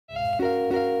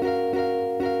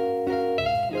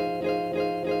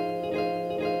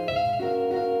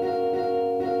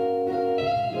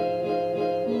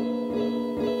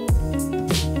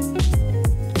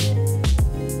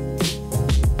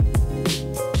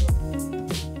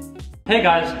Hey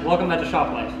guys, welcome back to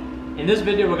Shop Life. In this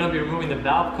video we're going to be removing the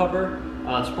valve cover,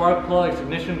 spark plugs,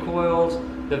 ignition coils,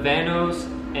 the Vanos,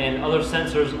 and other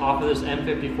sensors off of this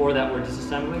M54 that we're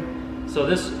disassembling. So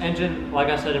this engine, like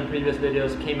I said in previous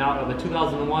videos, came out of a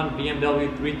 2001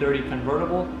 BMW 330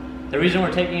 convertible. The reason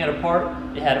we're taking it apart,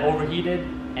 it had overheated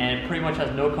and pretty much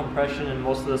has no compression in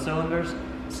most of the cylinders.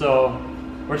 So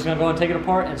we're just going to go and take it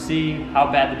apart and see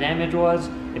how bad the damage was,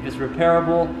 if it's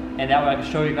repairable, and that way I can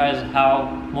show you guys how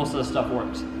most of the stuff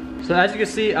works. So as you can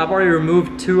see, I've already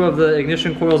removed 2 of the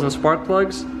ignition coils and spark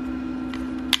plugs.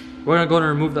 We're going to go and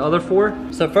remove the other 4.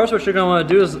 So first what you're going to want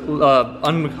to do is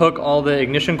unhook all the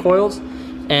ignition coils,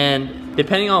 and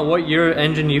depending on what year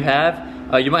engine you have,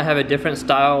 you might have a different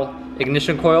style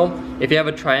ignition coil. If you have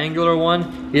a triangular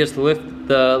one, you just lift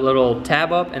the little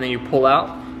tab up and then you pull out,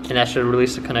 and that should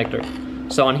release the connector.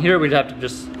 So on here we'd have to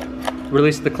just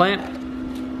release the clamp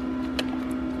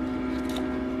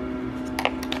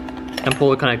and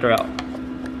pull the connector out.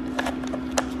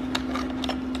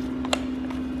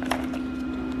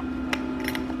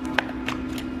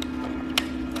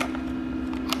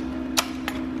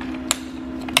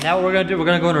 Now what we're going to do, we're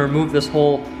going to go and remove this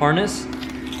whole harness.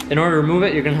 In order to remove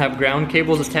it, you're going to have ground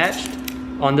cables attached.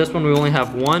 On this one we only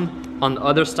have 1. On the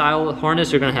other style of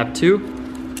harness you're going to have 2.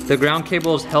 The ground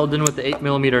cable is held in with the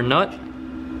 8mm nut.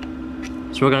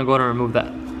 So we're going to go and remove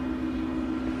that.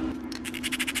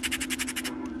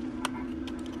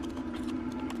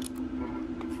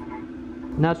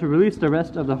 Now to release the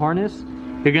rest of the harness,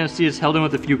 you're going to see it's held in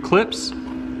with a few clips,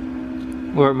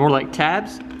 or more like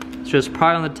tabs. So just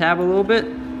pry on the tab a little bit,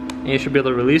 and you should be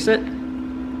able to release it.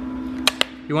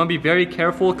 You want to be very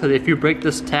careful, because if you break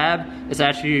this tab, it's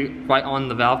actually right on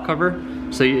the valve cover.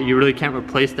 So you really can't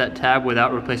replace that tab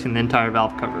without replacing the entire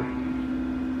valve cover.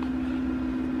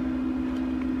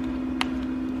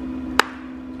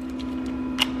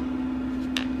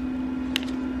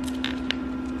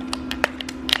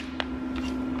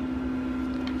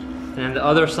 And the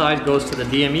other side goes to the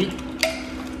DME.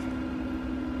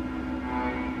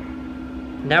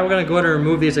 Now we're going to go ahead and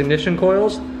remove these ignition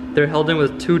coils. They're held in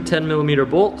with 2 10mm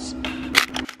bolts.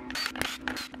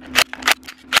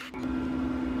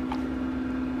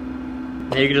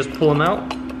 Now you can just pull them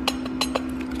out.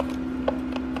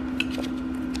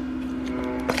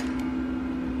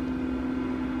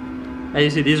 As you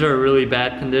see, these are in really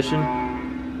bad condition.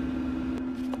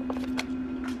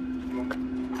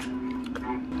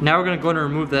 Now we're going to go and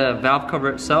remove the valve cover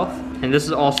itself, and this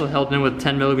is also held in with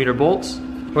 10mm bolts.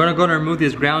 We're going to go and remove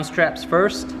these ground straps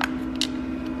first.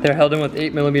 They're held in with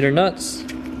 8mm nuts.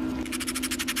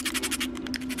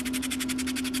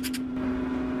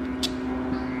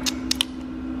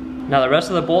 Now the rest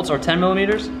of the bolts are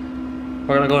 10mm.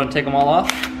 We're going to go and take them all off.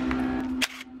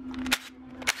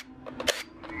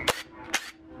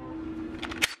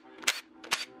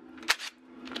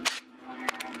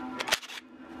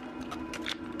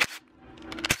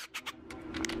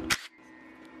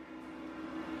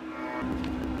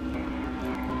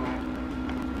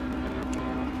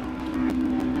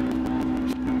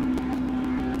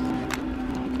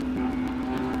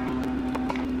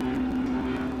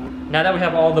 Now that we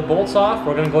have all the bolts off,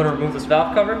 we're going to go and remove this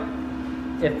valve cover.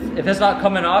 If it's not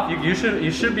coming off, you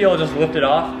should be able to just lift it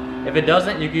off. If it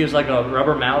doesn't, you can use like a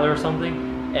rubber mallet or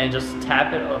something and just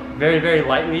tap it very, very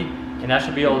lightly, and that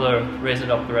should be able to raise it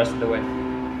up the rest of the way.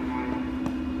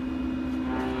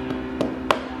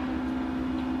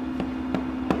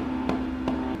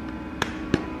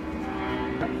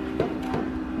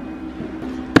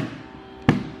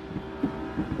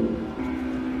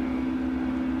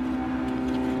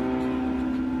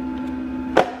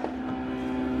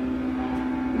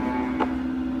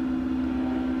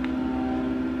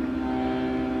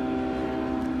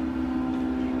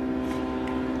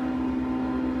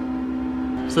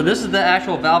 So this is the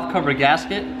actual valve cover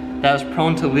gasket that is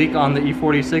prone to leak on the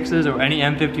E46s or any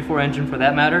M54 engine for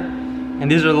that matter.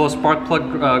 And these are little spark plug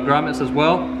grommets as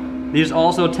well. These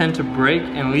also tend to break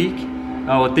and leak.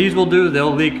 What these will do,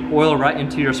 they'll leak oil right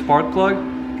into your spark plug.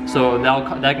 So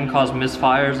that can cause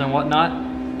misfires and whatnot.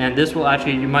 And this will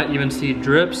actually, you might even see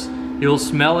drips. You'll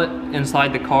smell it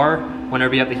inside the car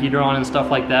whenever you have the heater on and stuff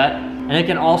like that. And it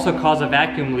can also cause a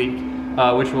vacuum leak,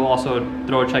 which will also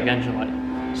throw a check engine light.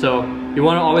 So you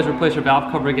want to always replace your valve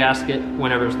cover gasket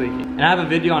whenever it's leaking. And I have a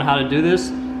video on how to do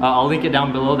this. I'll link it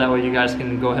down below, that way you guys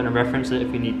can go ahead and reference it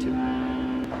if you need to.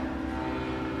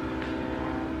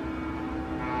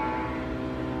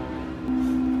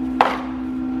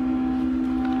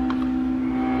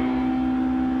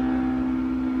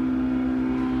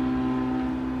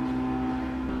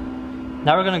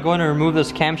 Now we're going to go in and remove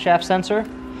this camshaft sensor.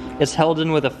 It's held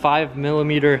in with a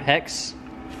 5mm hex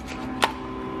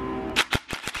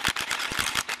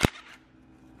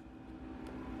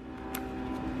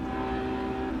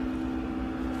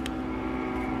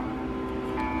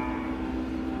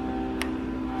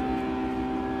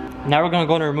Now we're going to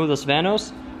go and remove this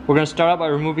Vanos. We're going to start out by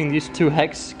removing these two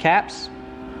hex caps.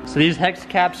 So these hex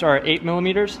caps are 8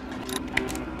 millimeters.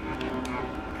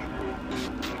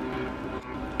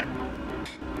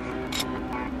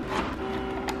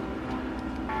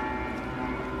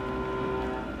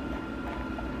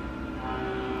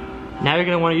 Now you're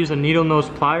going to want to use a needle nose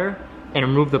plier and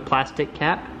remove the plastic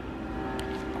cap.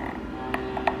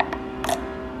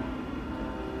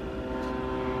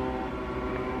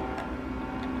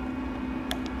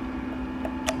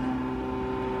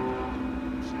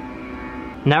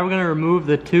 Now we're going to remove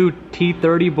the two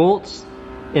T30 bolts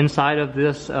inside of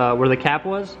this where the cap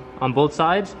was on both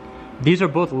sides. These are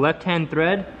both left-hand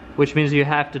thread, which means you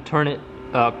have to turn it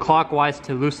clockwise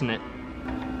to loosen it.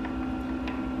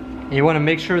 And you want to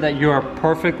make sure that you are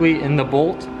perfectly in the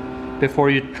bolt before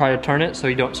you try to turn it so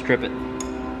you don't strip it.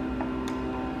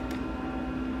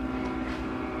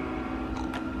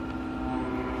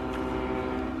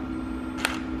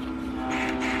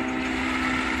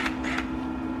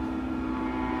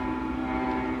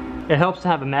 It helps to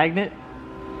have a magnet.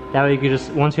 That way you can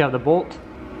just, once you have the bolt,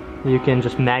 you can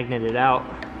just magnet it out.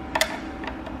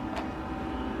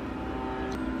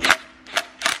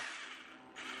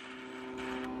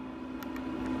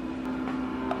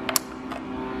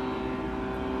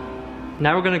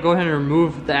 Now we're going to go ahead and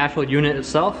remove the actual unit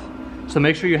itself. So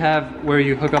make sure you have where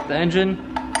you hook up the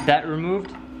engine, that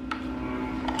removed.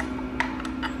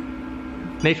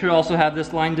 Make sure you also have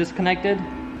this line disconnected.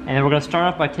 And then we're going to start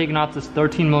off by taking off this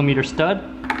 13 millimeter stud.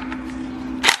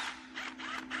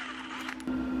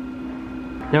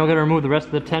 Then we're going to remove the rest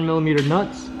of the 10 millimeter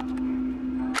nuts.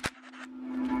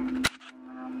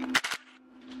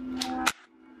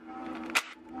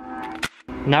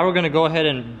 Now we're going to go ahead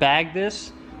and bag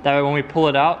this. That way when we pull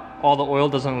it out, all the oil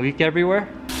doesn't leak everywhere.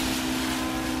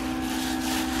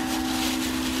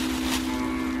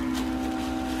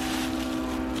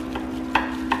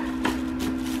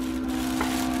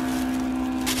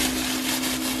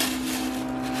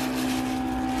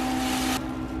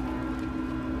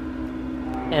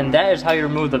 And that is how you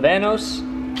remove the Vanos.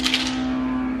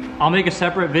 I'll make a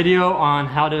separate video on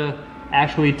how to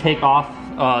actually take off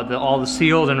all the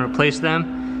seals and replace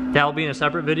them. That'll be in a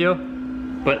separate video.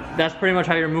 But that's pretty much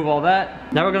how you remove all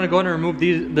that. Now we're going to go ahead and remove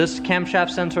this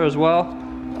camshaft sensor as well.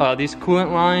 These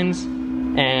coolant lines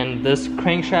and this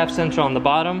crankshaft sensor on the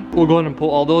bottom. We'll go ahead and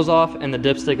pull all those off, and the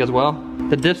dipstick as well.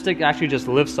 The dipstick actually just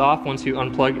lifts off once you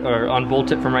unplug or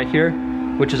unbolt it from right here,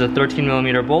 which is a 13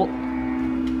 millimeter bolt.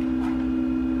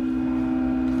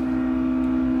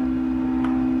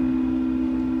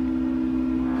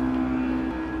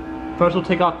 First we'll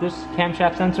take off this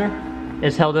camshaft sensor.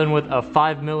 It's held in with a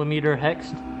 5 millimeter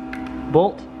hexed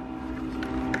bolt.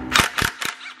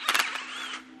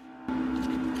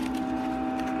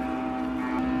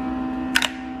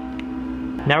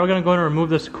 Now we're going to go and remove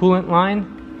this coolant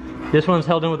line. This one's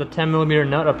held in with a 10 millimeter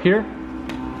nut up here.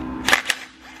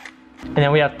 And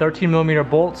then we have 13 millimeter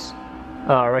bolts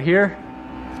right here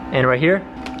and right here.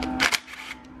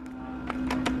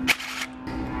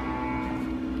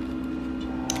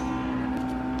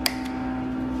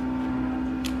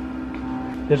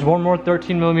 There's one more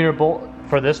 13 millimeter bolt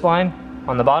for this line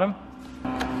on the bottom.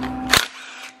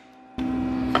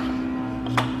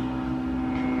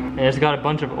 And it's got a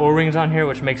bunch of O-rings on here,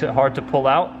 which makes it hard to pull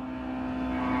out.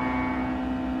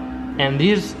 And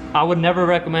these, I would never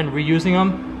recommend reusing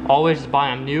them. Always just buy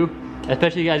them new.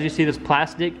 Especially as you see this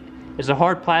plastic. It's a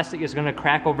hard plastic, it's gonna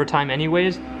crack over time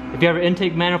anyways. If you have an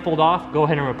intake manifold off, go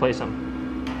ahead and replace them.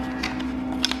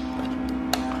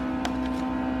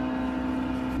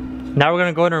 Now we're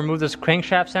going to go ahead and remove this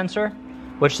crankshaft sensor,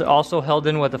 which is also held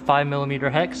in with a 5 millimeter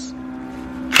hex.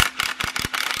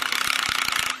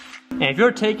 And if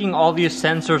you're taking all these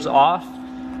sensors off,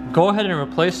 go ahead and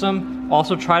replace them.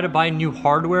 Also try to buy new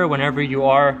hardware whenever you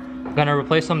are going to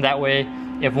replace them. That way,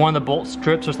 if one of the bolts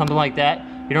strips or something like that,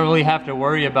 you don't really have to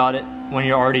worry about it when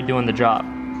you're already doing the job.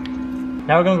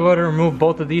 Now we're going to go ahead and remove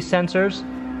both of these sensors.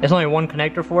 There's only one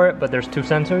connector for it, but there's two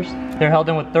sensors. They're held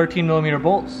in with 13 millimeter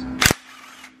bolts.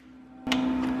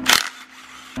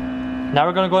 Now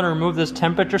we're going to go ahead and remove this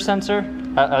temperature sensor.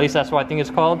 At least that's what I think it's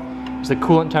called. It's the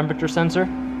coolant temperature sensor.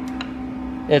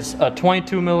 It's a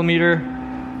 22 millimeter,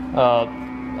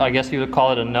 I guess you would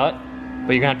call it a nut,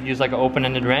 but you're going to have to use like an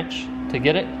open-ended wrench to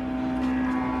get it.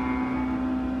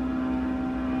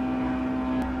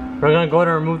 We're going to go ahead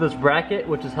and remove this bracket,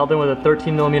 which is held in with a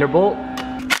 13 millimeter bolt.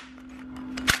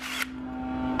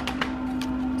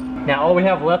 Now all we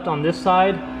have left on this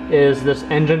side is this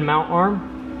engine mount arm,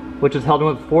 which is held in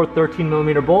with 4 13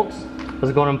 millimeter bolts.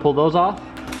 Let's go ahead and pull those off.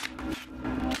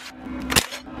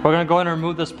 We're going to go ahead and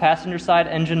remove this passenger side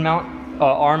engine mount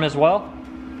arm as well.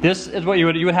 This is what you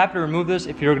would have to remove this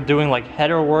if you're doing like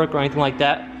header work or anything like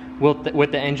that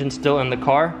with the engine still in the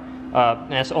car.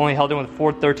 And it's only held in with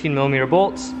 4 13mm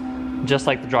bolts, just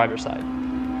like the driver's side.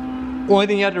 Only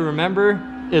thing you have to remember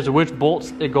is which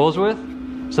bolts it goes with.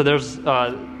 So there's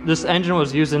this engine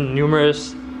was used in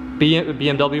numerous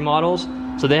BMW models,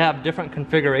 so they have different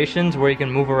configurations where you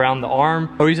can move around the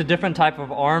arm or use a different type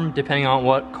of arm depending on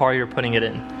what car you're putting it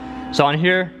in. So on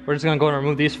here, we're just gonna go and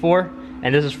remove these 4,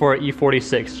 and this is for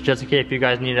E46, just in case if you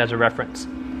guys need it as a reference.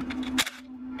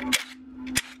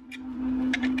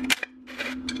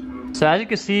 So as you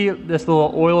can see, this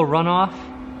little oil runoff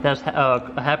that's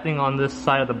happening on this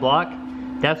side of the block,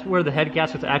 that's where the head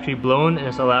gasket's actually blown and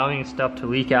it's allowing stuff to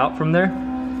leak out from there.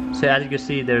 So as you can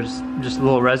see, there's just a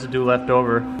little residue left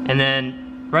over. And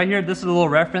then right here, this is a little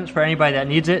reference for anybody that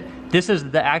needs it. This is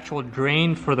the actual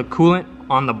drain for the coolant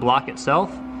on the block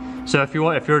itself. So if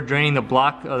you're draining the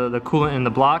block, the coolant in the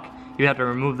block, you have to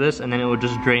remove this and then it will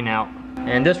just drain out.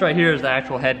 And this right here is the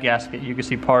actual head gasket. You can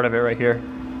see part of it right here.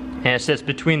 And it sits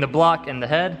between the block and the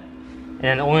head.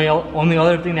 And only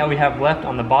other thing that we have left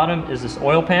on the bottom is this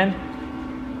oil pan.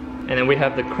 And then we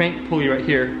have the crank pulley right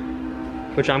here,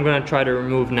 which I'm gonna try to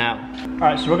remove now. All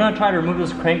right, so we're gonna try to remove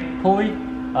this crank pulley.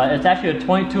 It's actually a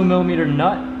 22mm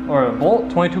nut, or a bolt,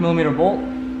 22mm bolt.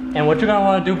 And what you're gonna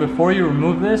wanna do before you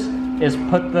remove this is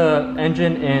put the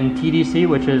engine in TDC,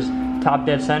 which is top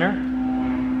dead center.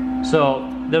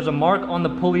 So there's a mark on the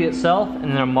pulley itself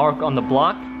and then a mark on the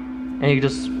block. And you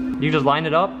just line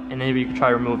it up and then you can try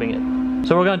removing it.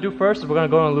 So what we're gonna do first is we're gonna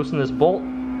go and loosen this bolt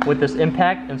with this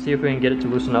impact and see if we can get it to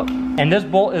loosen up. And this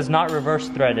bolt is not reverse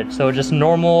threaded, so just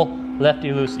normal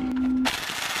lefty-loosey.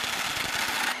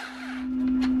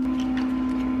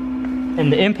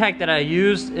 And the impact that I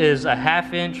used is a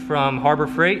 1/2 inch from Harbor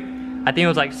Freight. I think it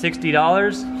was like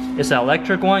 $60. It's an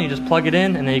electric one, you just plug it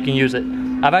in and then you can use it.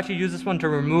 I've actually used this one to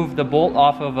remove the bolt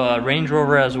off of a Range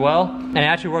Rover as well. And it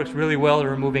actually works really well at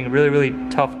removing really, really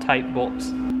tough, tight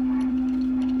bolts.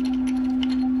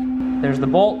 There's the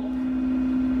bolt.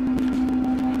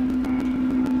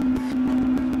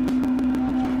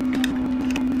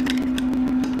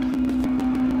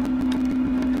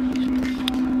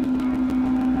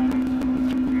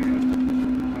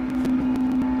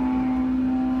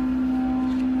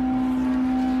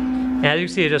 And as you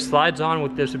see, it just slides on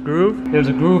with this groove. There's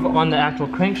a groove on the actual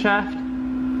crankshaft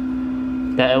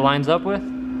that it lines up with,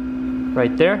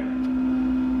 right there.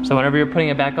 So whenever you're putting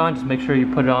it back on, just make sure you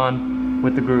put it on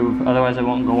with the groove, otherwise it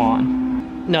won't go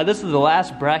on. Now this is the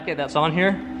last bracket that's on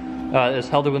here. It's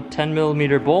held with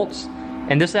 10mm bolts.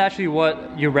 And this is actually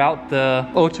what you route the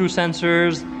O2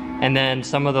 sensors and then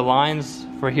some of the lines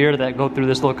for here that go through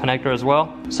this little connector as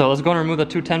well. So let's go and remove the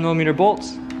 2 10mm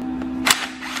bolts.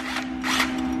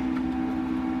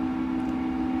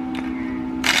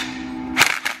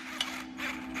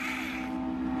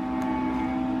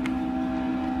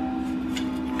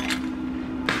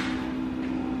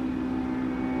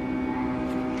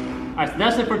 Alright, so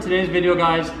that's it for today's video,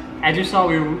 guys. As you saw,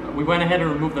 we went ahead and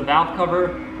removed the valve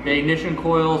cover, the ignition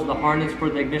coils, the harness for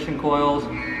the ignition coils.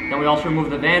 Then we also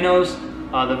removed the Vanos,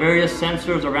 the various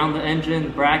sensors around the engine,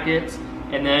 brackets,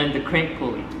 and then the crank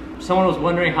pulley. Someone was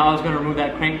wondering how I was going to remove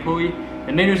that crank pulley.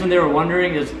 The main reason they were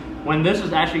wondering is when this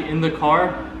is actually in the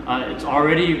car, it's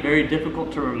already very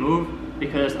difficult to remove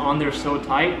because it's on there so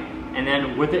tight. And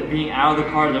then with it being out of the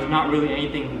car, there's not really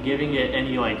anything giving it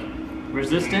any like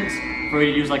resistance for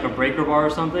you to use like a breaker bar or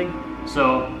something.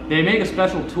 So they make a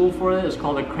special tool for it. It's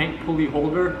called a crank pulley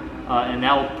holder, and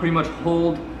that will pretty much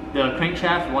hold the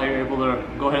crankshaft while you're able to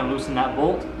go ahead and loosen that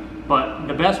bolt. But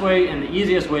the best way and the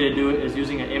easiest way to do it is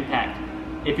using an impact.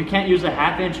 If you can't use a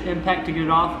 1/2 inch impact to get it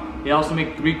off, they also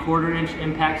make 3/4 inch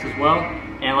impacts as well.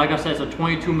 And like I said, it's a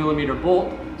 22mm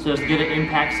bolt, so just get an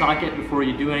impact socket before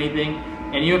you do anything.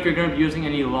 And even if you're going to be using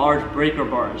any large breaker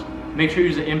bars, make sure you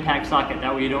use an impact socket,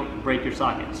 that way you don't break your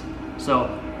sockets. So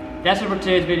that's it for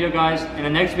today's video, guys. In the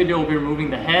next video, we'll be removing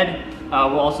the head.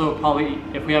 We'll also probably,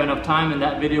 if we have enough time in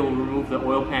that video, we'll remove the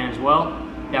oil pan as well.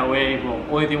 That way, well,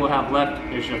 only thing we'll have left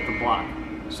is just the block.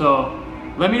 So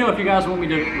let me know if you guys want me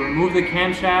to remove the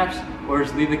camshafts or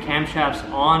just leave the camshafts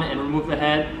on and remove the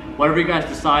head. Whatever you guys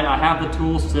decide, I have the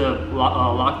tools to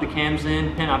lock the cams in,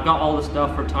 and I've got all the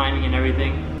stuff for timing and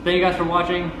everything. Thank you guys for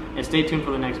watching, and stay tuned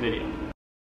for the next video.